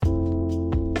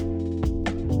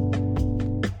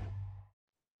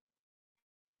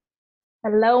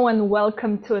Hello and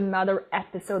welcome to another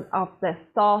episode of the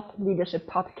Thought Leadership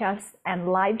Podcast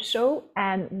and live show,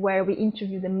 and where we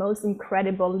interview the most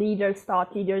incredible leaders,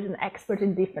 thought leaders, and experts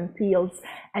in different fields.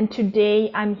 And today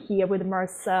I'm here with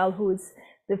Marcel, who is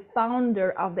the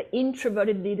founder of the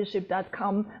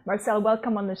introvertedleadership.com. Marcel,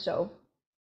 welcome on the show.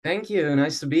 Thank you.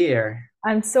 Nice to be here.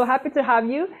 I'm so happy to have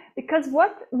you because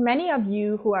what many of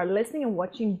you who are listening and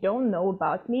watching don't know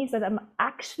about me is that I'm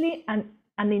actually an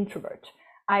introvert.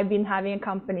 I've been having a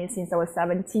company since I was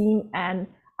 17 and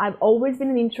I've always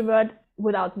been an introvert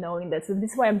without knowing this. So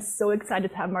this is why I'm so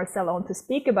excited to have Marcel on to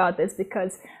speak about this,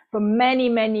 because for many,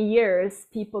 many years,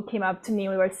 people came up to me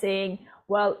and were saying,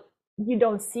 well, you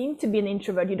don't seem to be an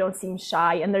introvert, you don't seem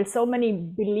shy. And there's so many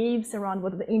beliefs around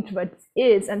what the introvert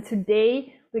is. And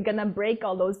today we're gonna break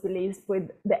all those beliefs with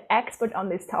the expert on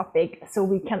this topic so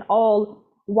we can all,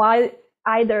 while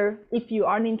either if you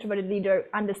are an introverted leader,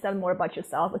 understand more about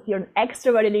yourself. If you're an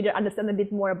extroverted leader, understand a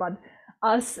bit more about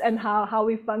us and how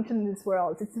we function in this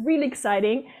world. It's really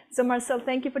exciting. So Marcel,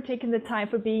 thank you for taking the time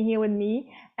for being here with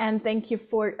me. And thank you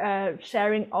for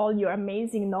sharing all your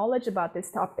amazing knowledge about this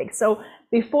topic. So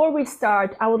before we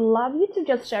start, I would love you to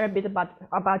just share a bit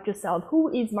about yourself.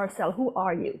 Who is Marcel? Who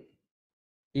are you?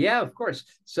 Yeah, of course.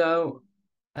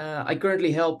 I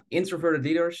currently help introverted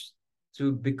leaders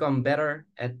to become better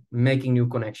at making new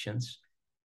connections.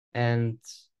 And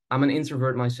I'm an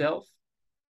introvert myself,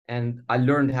 and I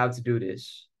learned how to do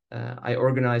this. I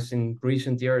organized in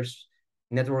recent years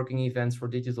networking events for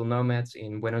digital nomads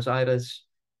in Buenos Aires,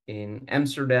 in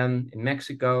Amsterdam, in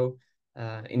Mexico,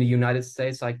 in the United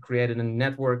States. I created a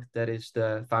network that is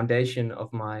the foundation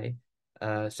of my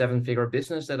seven-figure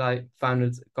business that I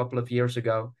founded a couple of years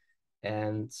ago.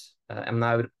 And I'm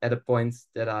now at a point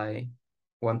that I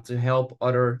want to help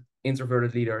other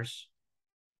introverted leaders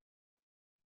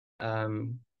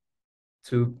um,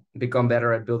 to become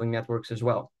better at building networks as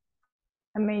well.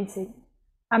 Amazing.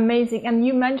 Amazing. And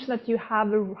you mentioned that you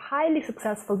have a highly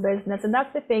successful business. And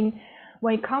that's the thing,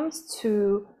 when it comes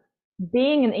to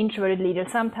being an introverted leader,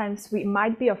 sometimes we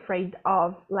might be afraid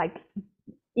of, like,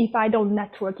 if I don't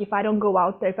network, if I don't go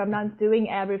out there, if I'm not doing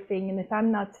everything, and if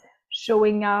I'm not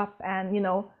showing up and,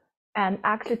 and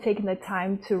actually taking the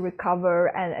time to recover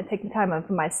and taking time out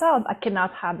for myself, I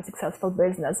cannot have a successful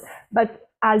business. But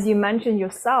as you mentioned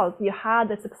yourself, you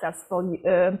had a successful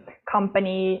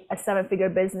company, a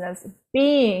seven-figure business,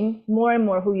 being more and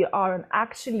more who you are and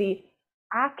actually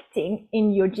acting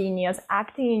in your genius,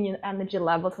 acting in your energy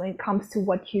levels when it comes to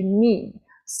what you need.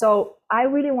 So I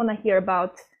really want to hear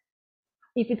about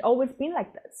if it's always been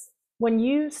like this. When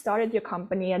you started your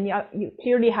company and you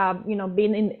clearly have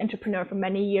been an entrepreneur for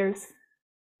many years,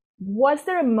 was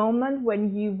there a moment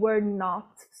when you were not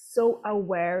so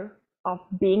aware of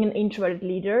being an introverted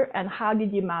leader, and how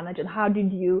did you manage and how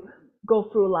did you go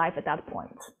through life at that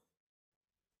point?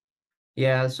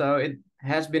 Yeah, so it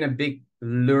has been a big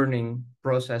learning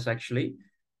process, actually.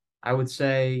 I would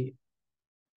say,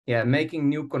 yeah, making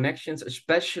new connections,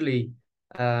 especially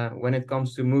when it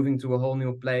comes to moving to a whole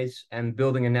new place and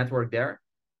building a network there,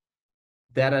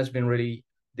 that has been really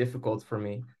difficult for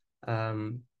me.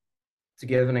 Um, to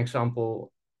give an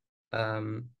example,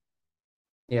 um,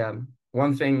 yeah,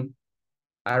 one thing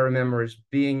I remember is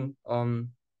being on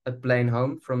a plane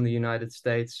home from the United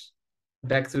States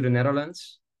back to the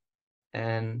Netherlands.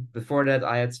 And before that,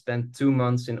 I had spent 2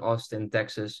 months in Austin,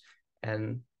 Texas.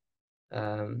 And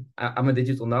I'm a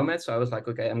digital nomad. So I was like,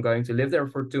 okay, I'm going to live there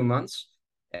for 2 months.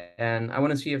 And I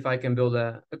want to see if I can build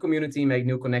a community, make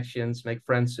new connections, make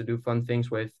friends to do fun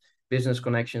things with, business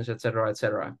connections, etc.,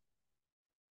 etc.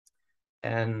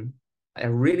 And I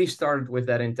really started with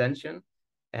that intention.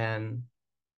 And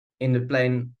in the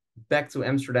plane back to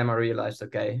Amsterdam, I realized,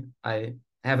 okay, I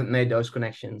haven't made those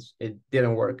connections. It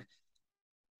didn't work.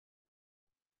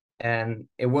 And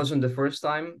it wasn't the first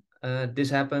time this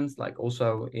happened. Like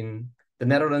also in the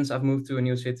Netherlands, I've moved to a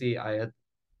new city. I had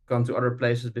gone to other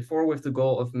places before with the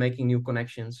goal of making new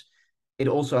connections. It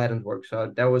also hadn't worked. So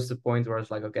that was the point where I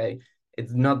was like, okay,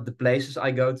 it's not the places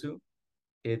I go to,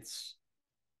 it's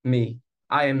me.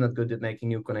 I am not good at making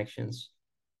new connections.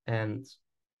 And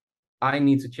I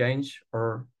need to change,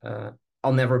 or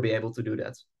I'll never be able to do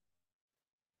that.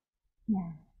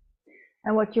 Yeah.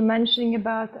 And what you're mentioning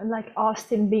about, like,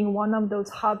 Austin being one of those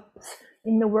hubs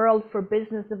in the world for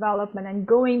business development, and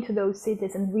going to those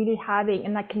cities and really having,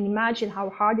 and I can imagine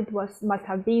how hard it must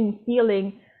have been,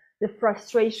 feeling the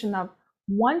frustration of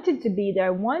wanting to be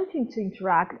there, wanting to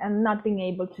interact and not being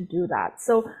able to do that.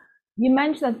 So you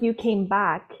mentioned that you came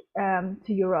back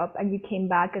to Europe, and you came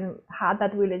back and had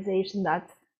that realization that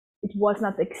it was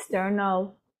not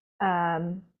external,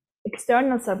 um,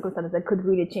 external circumstances that could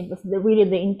really change, but really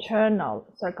the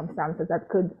internal circumstances that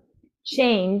could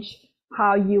change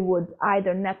how you would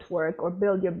either network or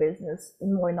build your business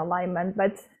more in alignment.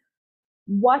 But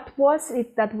what was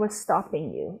it that was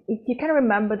stopping you? If you can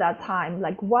remember that time,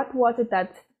 like what was it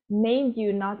that made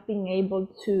you not being able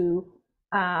to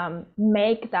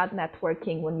make that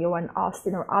networking when you were in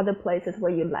Austin or other places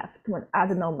where you left as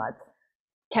a nomad?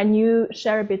 Can you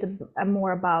share a bit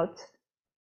more about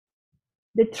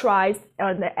the tries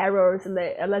or the errors,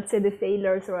 let's say the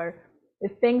failures or the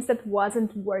things that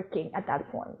wasn't working at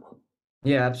that point?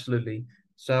 Yeah, absolutely.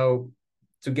 So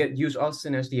to use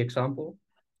Austin as the example,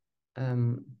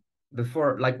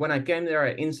 before, like when I came there,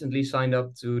 I instantly signed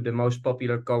up to the most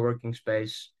popular co-working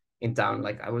space in town.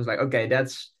 Like I was like, okay,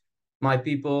 that's my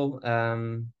people.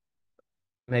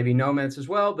 Maybe nomads as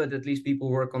well, but at least people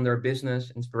work on their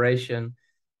business, inspiration,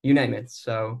 you name it.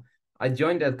 So I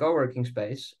joined that co-working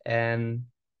space, and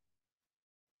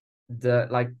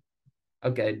the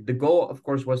goal, of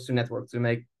course, was to network, to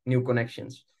make new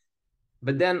connections.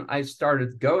 But then I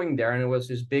started going there, and it was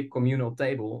this big communal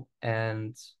table,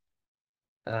 and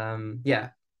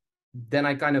then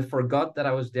I kind of forgot that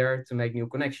I was there to make new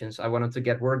connections. I wanted to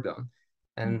get work done,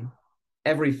 and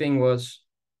everything was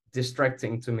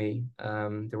distracting to me.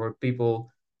 There were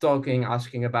people talking,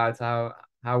 asking about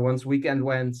how one's weekend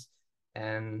went,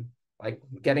 and like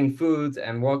getting food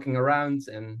and walking around,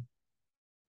 and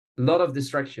a lot of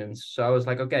distractions. So I was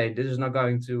like, okay, this is not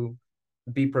going to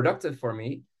be productive for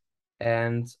me.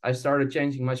 And I started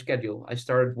changing my schedule. I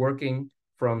started working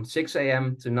from 6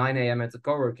 a.m. to 9 a.m. at the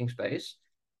co-working space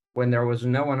when there was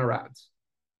no one around.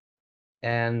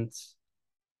 And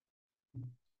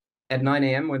at 9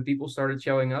 a.m., when people started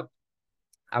showing up,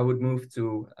 I would move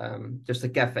to just a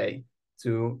cafe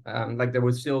to like there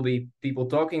would still be people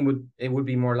talking. It would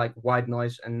be more like white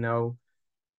noise and no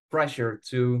pressure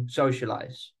to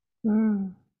socialize.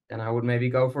 Mm. And I would maybe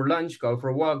go for lunch, go for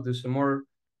a walk, do some more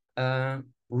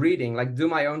reading, like do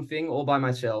my own thing all by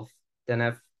myself, then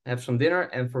have some dinner.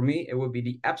 And for me, it would be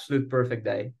the absolute perfect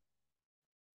day.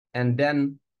 And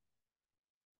then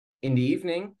in the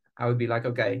evening, I would be like,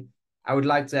 okay, I would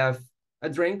like to have a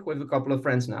drink with a couple of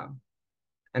friends now.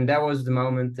 And that was the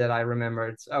moment that I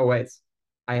remembered, oh, wait,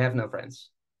 I have no friends.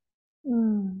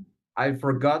 Mm. I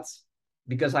forgot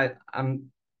because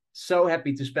I'm so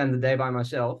happy to spend the day by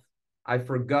myself. I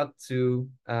forgot to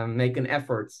make an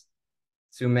effort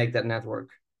to make that network.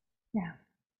 Yeah.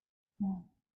 Yeah.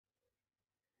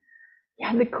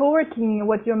 Yeah, the co-working,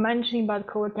 what you're mentioning about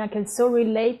co-working, I can so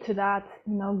relate to that,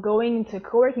 going into a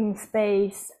co-working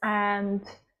space and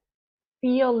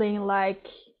feeling like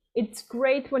it's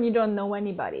great when you don't know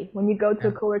anybody. When you go to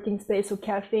a co-working space or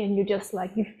cafe and you just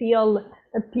like, you feel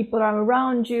that people are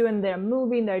around you and they're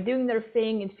moving, they're doing their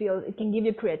thing, it can give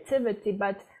you creativity.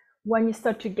 But when you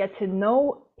start to get to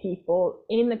know people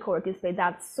in the co-working space,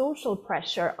 that social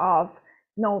pressure of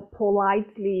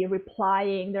politely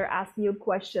replying, they're asking you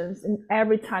questions, and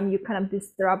every time you kind of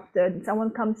disrupted,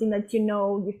 someone comes in that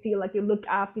you feel like you look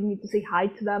up, you need to say hi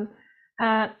to them.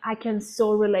 I can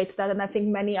so relate to that, and I think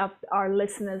many of our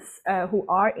listeners who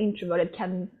are introverted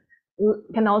can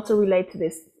also relate to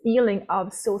this feeling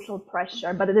of social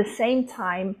pressure. But at the same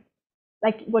time,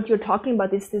 like what you're talking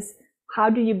about is this: how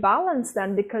do you balance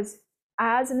then? Because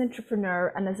as an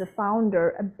entrepreneur and as a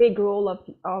founder, a big role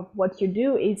of what you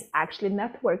do is actually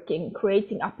networking,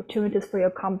 creating opportunities for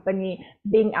your company,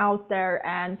 being out there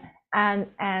and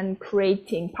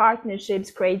creating partnerships,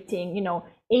 creating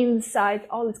insights,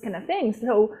 all these kind of things.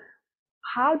 So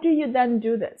how do you then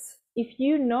do this if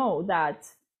you know that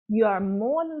you are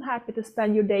more than happy to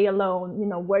spend your day alone,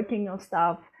 working on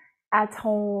stuff at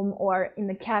home or in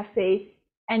the cafe,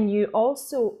 and you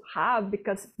also have,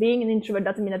 because being an introvert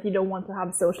doesn't mean that you don't want to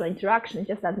have social interaction, it's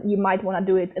just that you might want to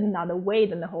do it in another way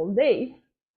than the whole day.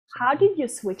 How did you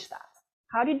switch that?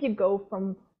 How did you go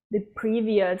from the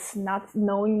previous not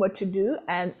knowing what to do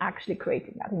and actually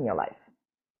creating that in your life?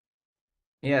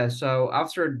 Yeah, so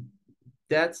after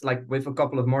that, like with a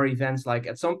couple of more events, like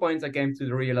at some point I came to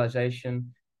the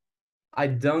realization I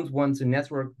don't want to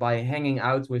network by hanging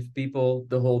out with people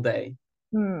the whole day.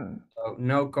 So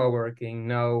no co-working,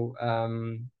 no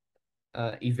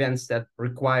events that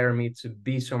require me to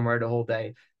be somewhere the whole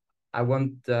day. I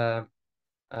want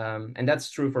and that's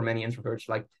true for many introverts.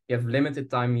 Like you have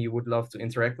limited time, you would love to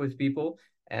interact with people,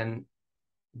 and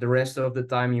the rest of the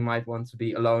time you might want to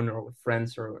be alone or with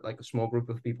friends or like a small group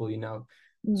of people.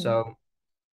 So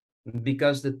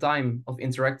because the time of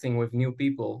interacting with new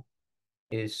people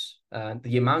is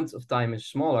the amount of time is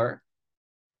smaller,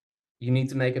 you need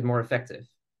to make it more effective.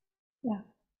 Yeah.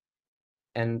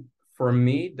 And for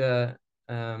me,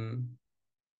 um,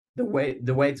 the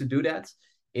way to do that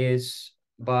is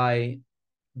by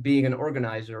being an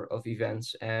organizer of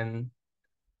events and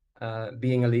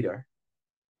being a leader.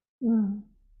 Mm.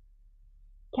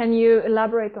 Can you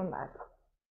elaborate on that?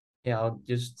 Yeah, I'll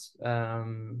just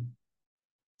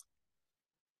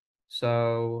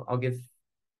so I'll give,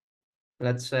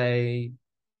 let's say,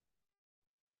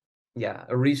 yeah,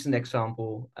 a recent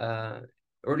example.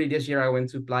 Early this year, I went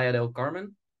to Playa del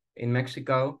Carmen in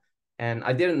Mexico, and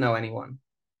I didn't know anyone.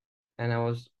 And I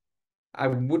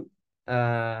would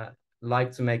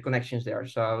like to make connections there.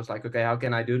 So I was like, okay, how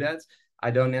can I do that?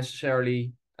 I don't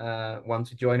necessarily want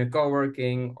to join a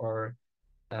co-working or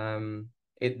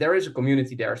there is a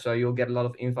community there. So you'll get a lot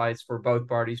of invites for both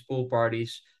parties, pool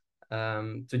parties,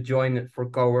 to join for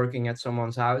co-working at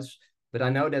someone's house. But I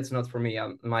know that's not for me.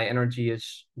 My energy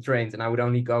is drained, and I would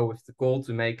only go with the goal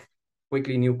to make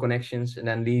quickly new connections and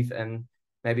then leave and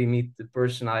maybe meet the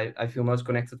person I feel most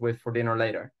connected with for dinner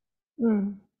later.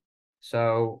 Mm.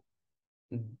 So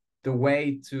the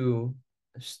way to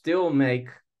still make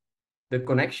the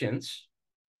connections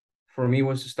for me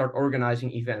was to start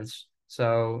organizing events.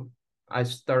 So I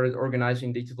started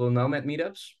organizing digital nomad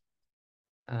meetups.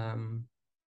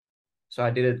 So I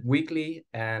did it weekly,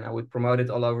 and I would promote it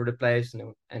all over the place,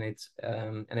 and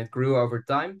it grew over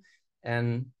time.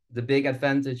 And the big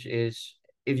advantage is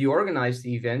if you organize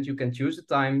the event, you can choose the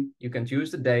time, you can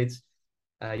choose the date,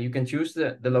 you can choose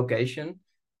the location,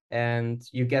 and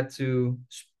you get to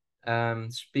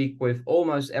speak with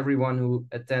almost everyone who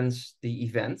attends the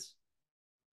event.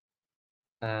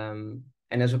 And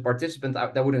as a participant,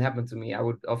 that wouldn't happen to me. I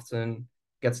would often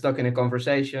get stuck in a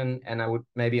conversation, and I would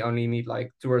maybe only meet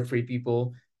like 2 or 3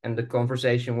 people, and the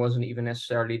conversation wasn't even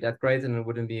necessarily that great, and it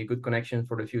wouldn't be a good connection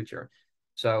for the future.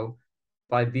 So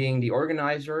by being the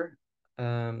organizer,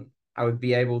 I would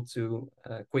be able to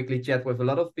quickly chat with a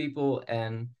lot of people,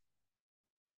 and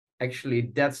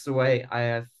actually that's the way I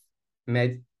have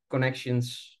made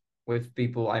connections with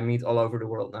people I meet all over the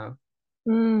world now.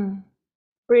 Mm.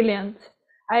 Brilliant.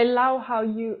 I love how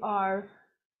you are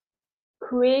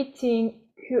creating,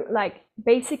 like,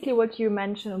 basically what you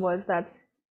mentioned was that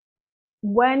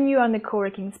when you're in the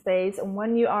co-working space and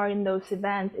when you are in those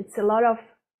events, it's a lot of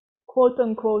quote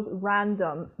unquote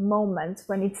random moments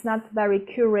when it's not very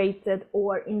curated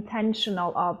or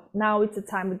intentional of now it's the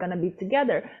time we're going to be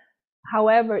together.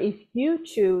 However, if you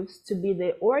choose to be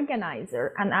the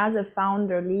organizer and as a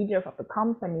founder leader of a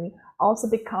company, also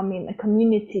becoming a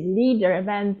community leader,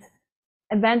 event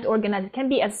organizer, can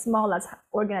be as small as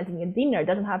organizing a dinner, it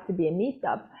doesn't have to be a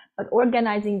meetup, but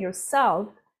organizing yourself,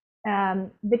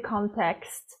 the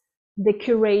context, the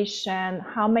curation,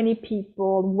 how many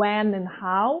people, when and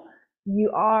how,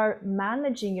 you are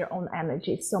managing your own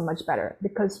energy so much better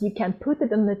because you can put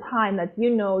it in the time that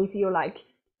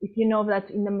if you know that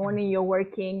in the morning you're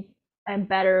working and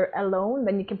better alone,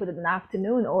 then you can put it in the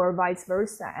afternoon or vice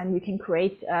versa, and you can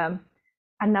create an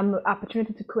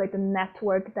opportunity to create a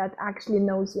network that actually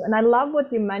knows you. And I love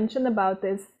what you mentioned about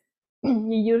this.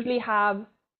 You usually have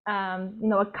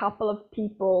a couple of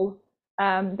people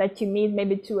that you meet,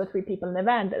 maybe 2 or 3 people in an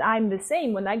event. And I'm the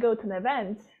same. When I go to an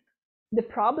event, the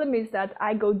problem is that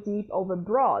I go deep over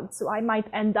broad. So I might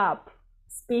end up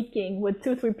speaking with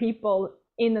 2, 3 people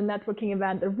in a networking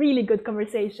event, a really good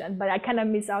conversation, but I kind of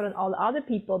miss out on all the other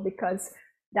people because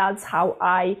that's how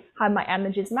my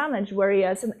energy is managed.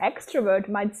 Whereas an extrovert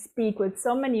might speak with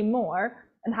so many more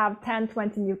and have 10,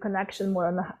 20 new connections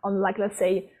more on like, let's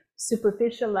say,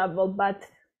 superficial level, but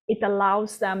it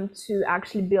allows them to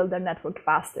actually build their network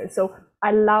faster. So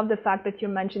I love the fact that you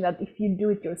mentioned that if you do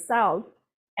it yourself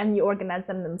and you organize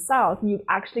them themselves, you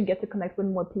actually get to connect with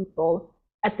more people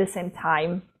at the same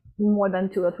time, more than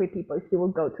 2 or 3 people if you will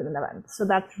go to an event. So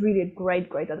that's really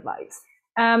great advice.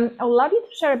 I would love you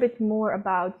to share a bit more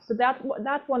about, so that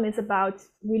one is about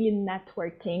really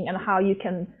networking and how you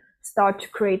can start to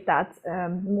create that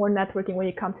more networking when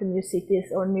you come to new cities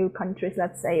or new countries,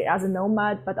 let's say as a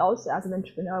nomad, but also as an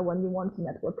entrepreneur when you want to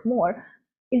network more.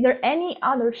 Is there any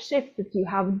other shift that you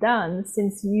have done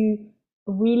since you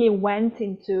really went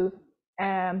into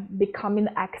becoming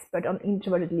an expert on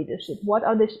introverted leadership? What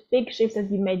are the big shifts that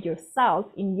you made yourself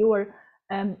in your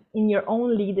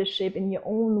own leadership, in your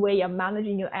own way of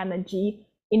managing your energy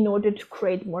in order to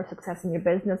create more success in your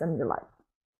business and your life?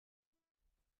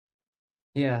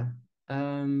 Yeah.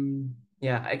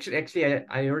 Actually,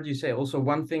 I heard you say also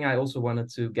one thing I also wanted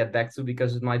to get back to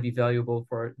because it might be valuable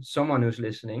for someone who's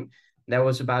listening. That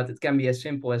was about it can be as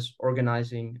simple as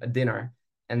organizing a dinner.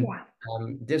 And Yeah.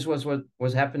 This was what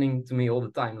was happening to me all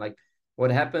the time. Like what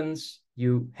happens,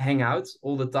 you hang out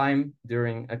all the time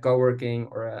during a co-working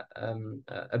or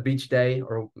a beach day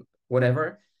or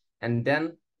whatever. And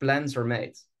then plans are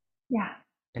made. Yeah.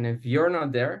 And if you're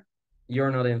not there,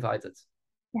 you're not invited.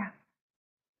 Yeah.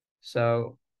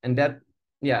 So, and that,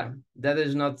 yeah, that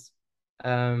is not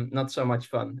so much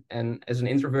fun. And as an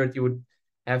introvert, you would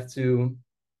have to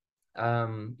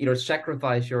either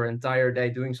sacrifice your entire day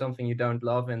doing something you don't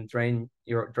love and drains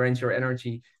your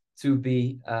energy to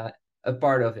be a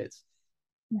part of it.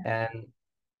 Yeah. And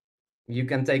you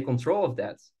can take control of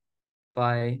that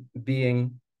by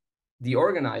being the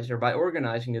organizer, by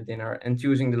organizing the dinner and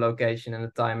choosing the location and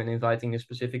the time and inviting the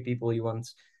specific people you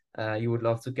would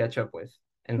love to catch up with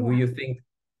and who Yeah. you think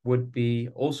would be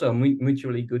also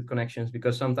mutually good connections,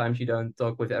 because sometimes you don't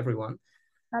talk with everyone.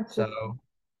 Absolutely.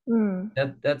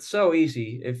 So that's so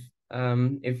easy.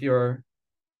 If you're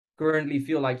currently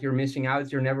feel like you're missing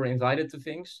out, you're never invited to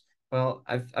things. Well,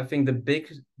 I think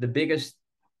the biggest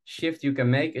shift you can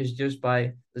make is just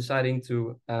by deciding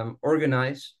to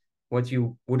organize what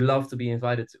you would love to be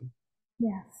invited to.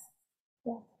 Yes.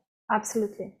 Yes.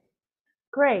 Absolutely.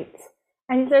 Great.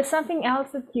 And is there something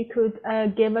else that you could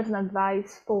give us an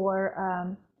advice for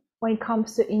when it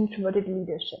comes to introverted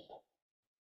leadership?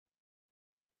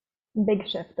 Big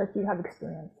shift that you have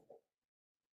experienced.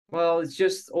 Well, it's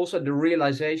just also the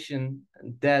realization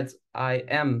that I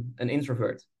am an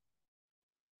introvert.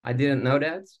 I didn't know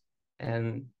that.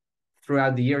 And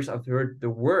throughout the years, I've heard the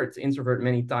word introvert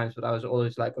many times, but I was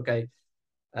always like, okay,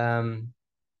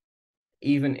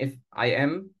 even if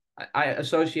I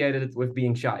associated it with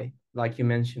being shy, like you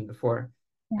mentioned before.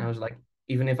 Yeah. And I was like,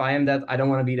 even if I am that, I don't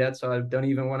want to be that. So I don't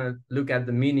even want to look at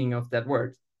the meaning of that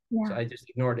word. Yeah. So I just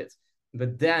ignored it.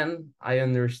 But then I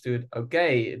understood,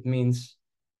 okay, it means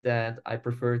that I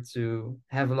prefer to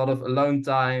have a lot of alone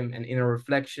time and inner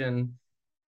reflection,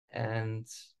 and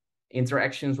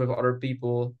interactions with other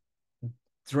people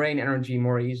drain energy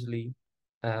more easily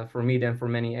for me than for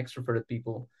many extroverted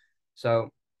people. So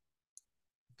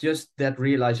just that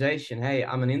realization, hey,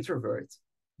 I'm an introvert,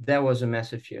 that was a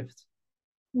massive shift.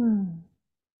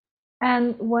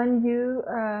 And when you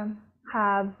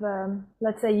have,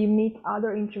 let's say you meet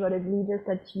other introverted leaders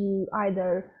that you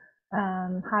either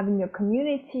have in your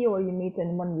community or you meet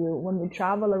in when you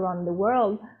travel around the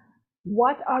world,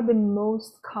 what are the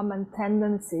most common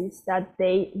tendencies that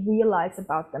they realize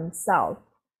about themselves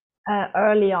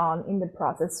early on in the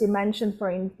process? You mentioned,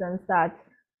 for instance, that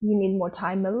you need more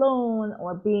time alone,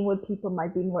 or being with people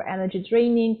might be more energy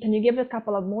draining. Can you give a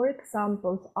couple of more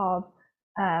examples of,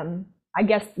 I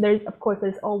guess there's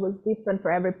always different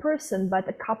for every person, but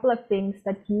a couple of things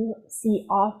that you see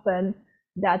often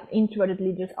that introverted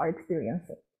leaders are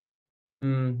experiencing?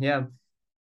 Yeah.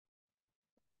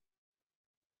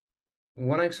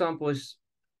 One example is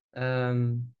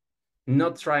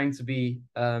not trying to be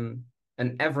an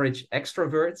average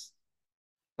extrovert,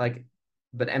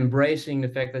 but embracing the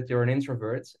fact that you're an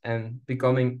introvert and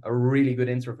becoming a really good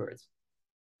introvert.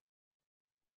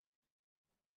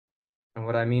 And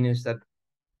what I mean is that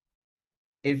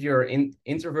if you're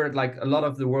introvert, like a lot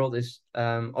of the world is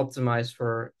optimized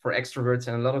for extroverts,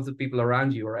 and a lot of the people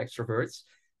around you are extroverts.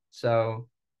 So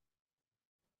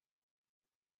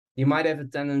you might have a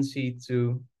tendency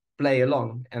to play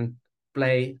along and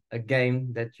play a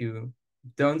game that you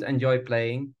don't enjoy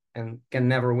playing and can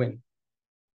never win.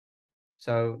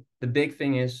 So the big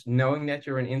thing is knowing that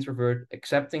you're an introvert,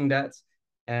 accepting that,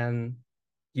 and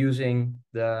using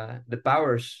the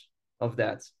powers of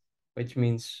that, which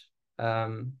means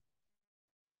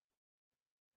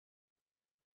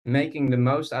making the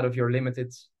most out of your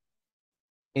limited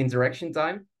interaction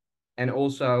time, and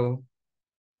also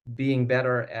being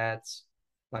better at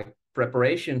like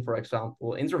preparation. For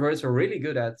example, introverts are really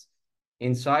good at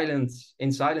in silence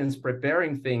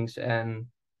preparing things and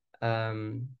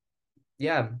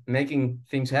making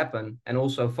things happen, and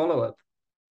also follow up.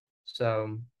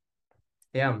 So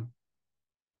yeah.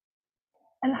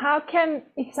 And how can,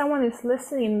 if someone is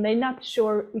listening, they're not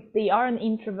sure if they are an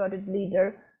introverted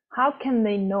leader, how can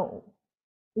they know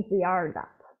if they are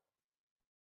that?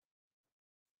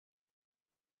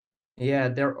 Yeah,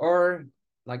 there are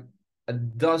like a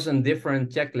dozen different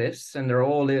checklists, and they're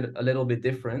all a little bit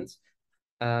different.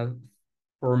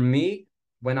 For me,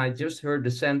 when I just heard the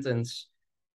sentence,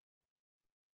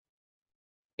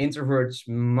 introverts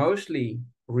mostly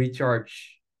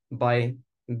recharge by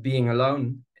being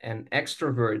alone, and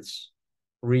extroverts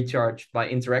recharge by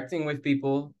interacting with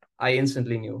people, I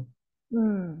instantly knew.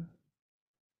 Yeah.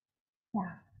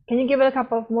 Can you give a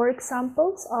couple of more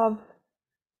examples of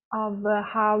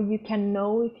how you can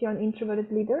know if you're an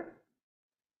introverted leader?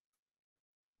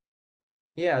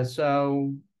 Yeah,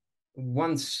 so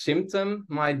one symptom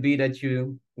might be that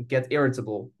you get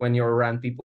irritable when you're around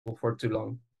people for too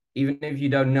long. even if you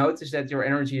don't notice that your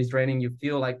energy is draining, you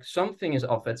feel like something is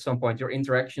off at some point. Your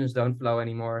interactions don't flow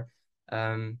anymore.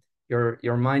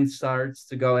 Your mind starts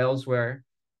to go elsewhere.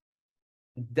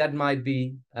 That might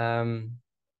be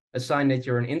a sign that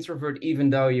you're an introvert, even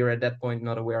though you're at that point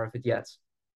not aware of it yet.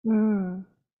 Mm.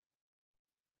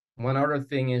 One other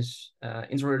thing is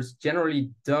introverts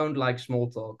generally don't like small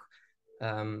talk.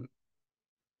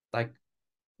 Like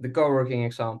the co-working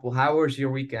example, how was your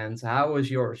weekend? How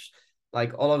was yours?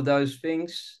 Like all of those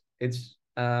things, it's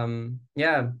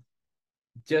yeah,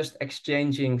 just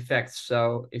exchanging facts.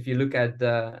 So if you look at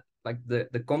the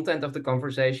content of the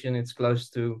conversation, it's close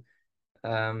to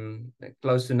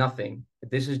nothing.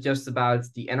 This is just about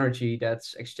the energy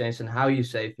that's exchanged and how you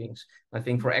say things. I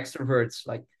think for extroverts,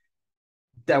 like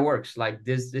that works. Like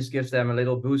this gives them a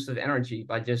little boost of energy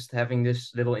by just having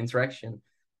this little interaction.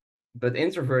 But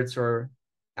introverts are,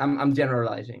 I'm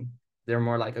generalizing. They're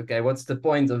more like, okay, what's the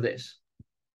point of this?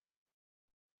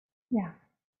 Yeah,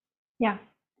 yeah,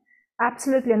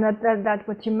 absolutely. And that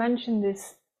what you mentioned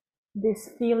is this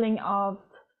feeling of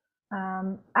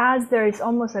as there is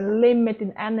almost a limit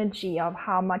in energy of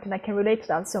how much, and I can relate to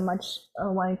that so much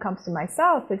when it comes to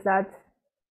myself, is that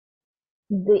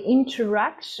the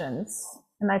interactions,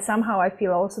 and I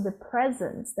feel also the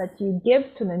presence that you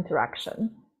give to an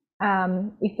interaction.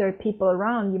 If there are people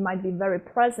around, you might be very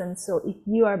present. So if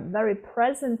you are very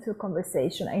present to a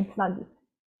conversation and it's not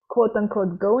quote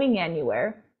unquote going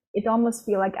anywhere, it almost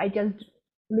feel like I just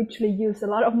literally use a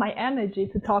lot of my energy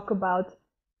to talk about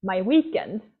my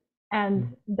weekend.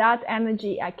 And that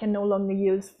energy I can no longer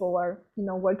use for,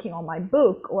 working on my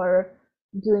book or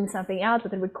doing something else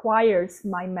that requires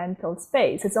my mental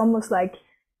space. It's almost like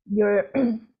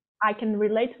I can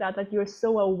relate to that you're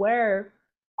so aware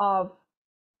of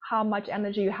how much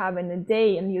energy you have in a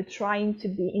day and you're trying to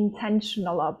be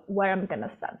intentional of where I'm going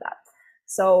to spend that.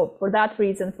 So for that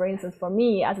reason, for instance, for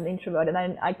me as an introvert,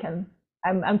 and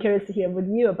I'm curious to hear with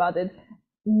you about it,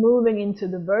 moving into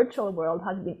the virtual world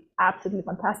has been absolutely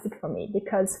fantastic for me,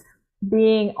 because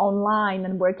being online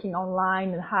and working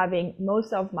online and having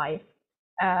most of my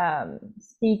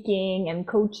speaking and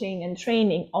coaching and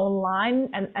training online,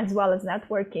 and as well as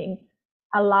networking,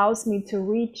 allows me to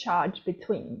recharge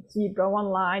between. So you go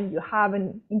online, you have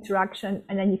an interaction,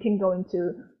 and then you can go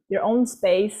into your own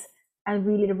space and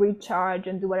really recharge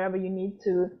and do whatever you need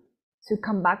to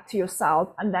come back to yourself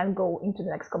and then go into the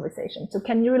next conversation. So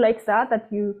can you relate to that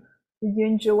did you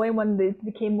enjoy when it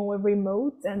became more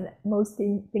remote and most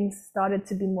things started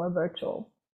to be more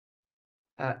virtual?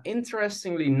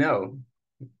 Interestingly, no.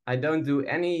 I don't do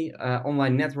any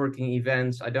online networking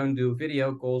events. I don't do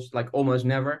video calls, like almost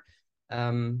never.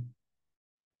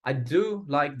 I do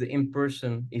like the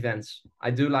in-person events.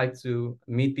 I do like to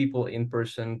meet people in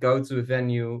person, go to a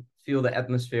venue, feel the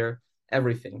atmosphere,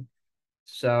 everything.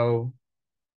 So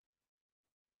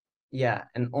yeah,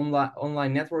 and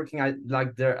online networking, I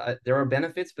like there are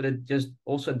benefits, but it just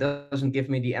also doesn't give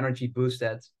me the energy boost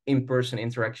that in-person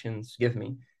interactions give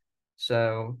me.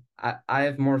 So I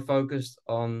have more focused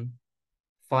on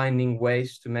finding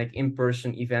ways to make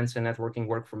in-person events and networking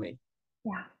work for me.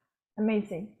 Yeah,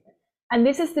 amazing. And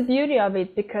this is the beauty of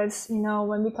it, because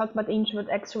when we talk about introvert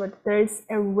extrovert, there's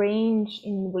a range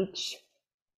in which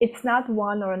it's not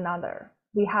one or another.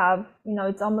 We have,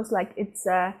 it's almost like it's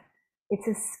a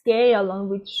scale on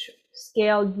which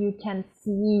scale you can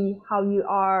see how you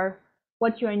are,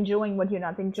 what you're enjoying, what you're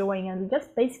not enjoying, and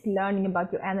just basically learning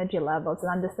about your energy levels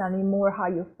and understanding more how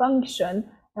you function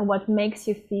and what makes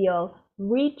you feel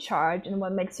recharged and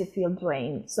what makes you feel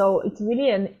drained. So it's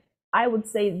really I would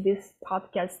say this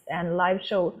podcast and live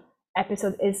show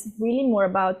episode is really more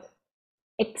about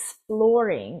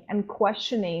exploring and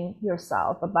questioning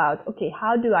yourself about, okay,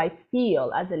 how do I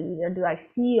feel as a leader? Do I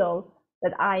feel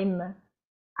that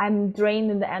I'm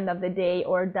drained in the end of the day,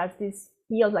 or does this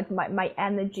feel like my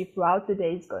energy throughout the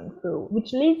day is going through?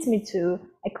 Which leads me to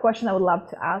a question I would love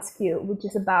to ask you, which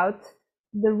is about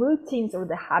the routines or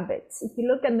the habits. If you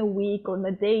look at the week or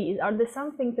the day, are there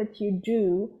some things that you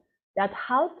do that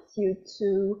helps you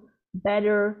to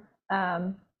better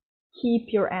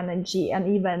keep your energy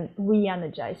and even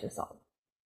re-energize yourself?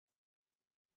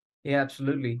 Yeah,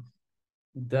 absolutely.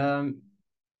 The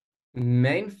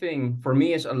main thing for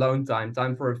me is alone time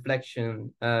for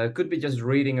reflection. Could be just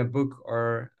reading a book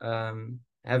or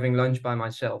having lunch by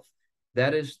myself.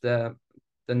 That is the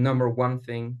number one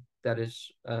thing that is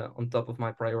on top of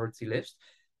my priority list.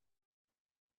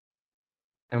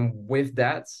 And with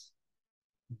that,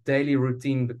 daily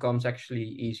routine becomes actually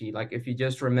easy. Like if you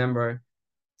just remember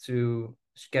to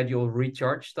schedule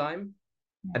recharge time,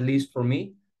 at least for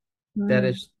me, that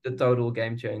is the total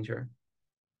game changer.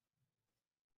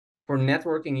 For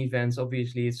networking events,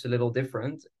 obviously, it's a little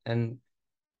different, and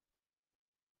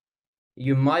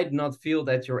you might not feel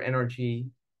that your energy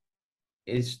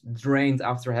is drained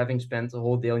after having spent a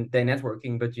whole day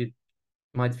networking, but you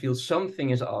might feel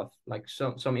something is off, like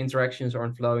some interactions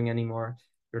aren't flowing anymore.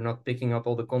 You're not picking up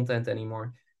all the content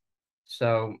anymore.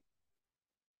 So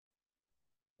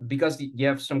because you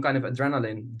have some kind of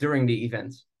adrenaline during the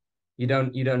event, you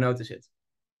don't notice it.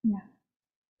 Yeah.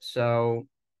 So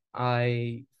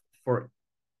for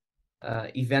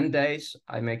event days,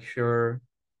 I make sure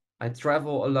I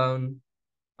travel alone.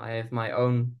 I have my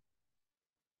own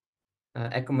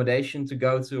accommodation to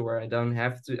go to where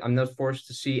I'm not forced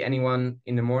to see anyone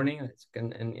in the morning.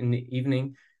 And in the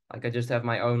evening, like I just have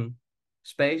my own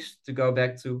space to go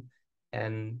back to.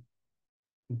 And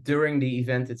during the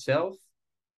event itself,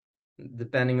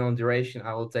 depending on duration,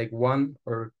 I will take 1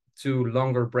 or 2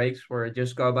 longer breaks where I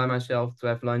just go by myself to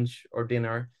have lunch or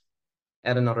dinner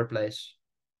at another place.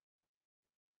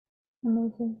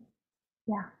 Amazing.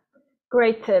 Yeah.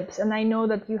 Great tips. And I know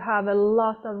that you have a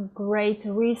lot of great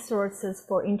resources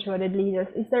for introverted leaders.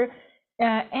 Is there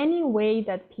any way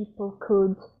that people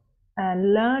could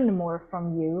learn more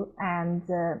from you? And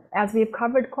as we've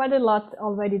covered quite a lot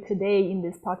already today in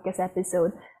this podcast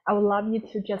episode, I would love you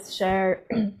to just share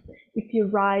if you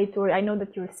write, or I know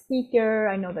that you're a speaker,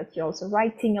 I know that you're also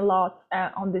writing a lot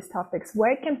on these topics.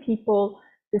 Where can people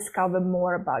discover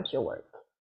more about your work?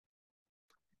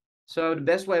 So the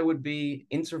best way would be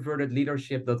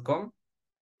introvertedleadership.com.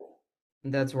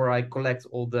 That's where I collect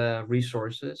all the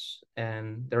resources.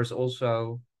 And there's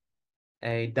also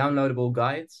a downloadable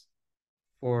guide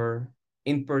for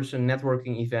in-person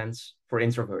networking events for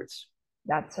introverts.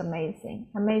 That's amazing.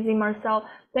 Amazing, Marcel.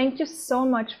 Thank you so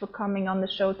much for coming on the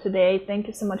show today. Thank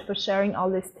you so much for sharing all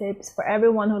these tips. For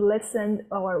everyone who listened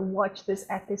or watched this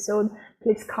episode,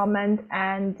 please comment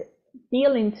and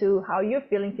feel into how you're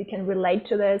feeling, if you can relate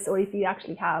to this, or if you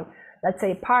actually have, let's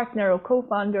say, a partner or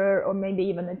co-founder, or maybe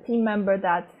even a team member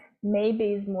that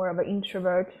maybe is more of an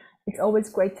introvert. It's always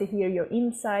great to hear your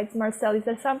insights. Marcel, is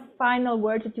there some final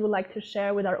words that you would like to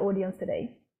share with our audience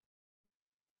today?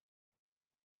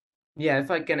 Yeah,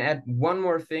 if I can add one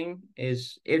more thing,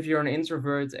 is if you're an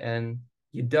introvert and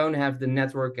you don't have the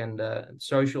network and the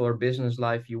social or business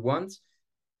life you want,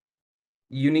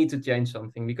 you need to change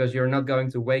something, because you're not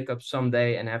going to wake up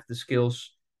someday and have the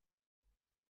skills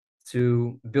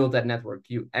to build that network.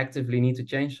 You actively need to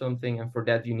change something, and for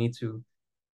that you need to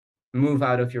move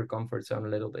out of your comfort zone a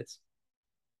little bit.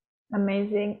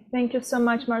 Amazing. Thank you so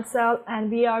much, Marcel.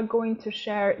 And we are going to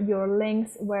share your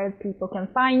links where people can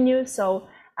find you. So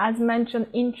as mentioned,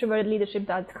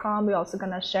 introvertedleadership.com. We're also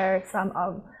going to share some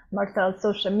of Marcel's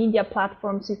social media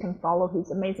platforms. You can follow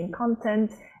his amazing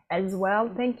content as well.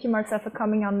 Thank you, Marcel, for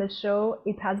coming on the show.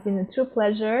 It has been a true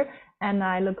pleasure, and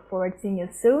I look forward to seeing you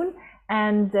soon.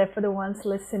 And for the ones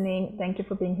listening, thank you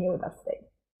for being here with us today.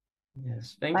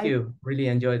 Yes, thank you. Really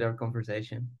enjoyed our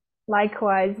conversation.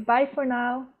 Likewise. Bye for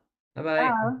now. Bye-bye.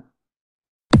 Ciao.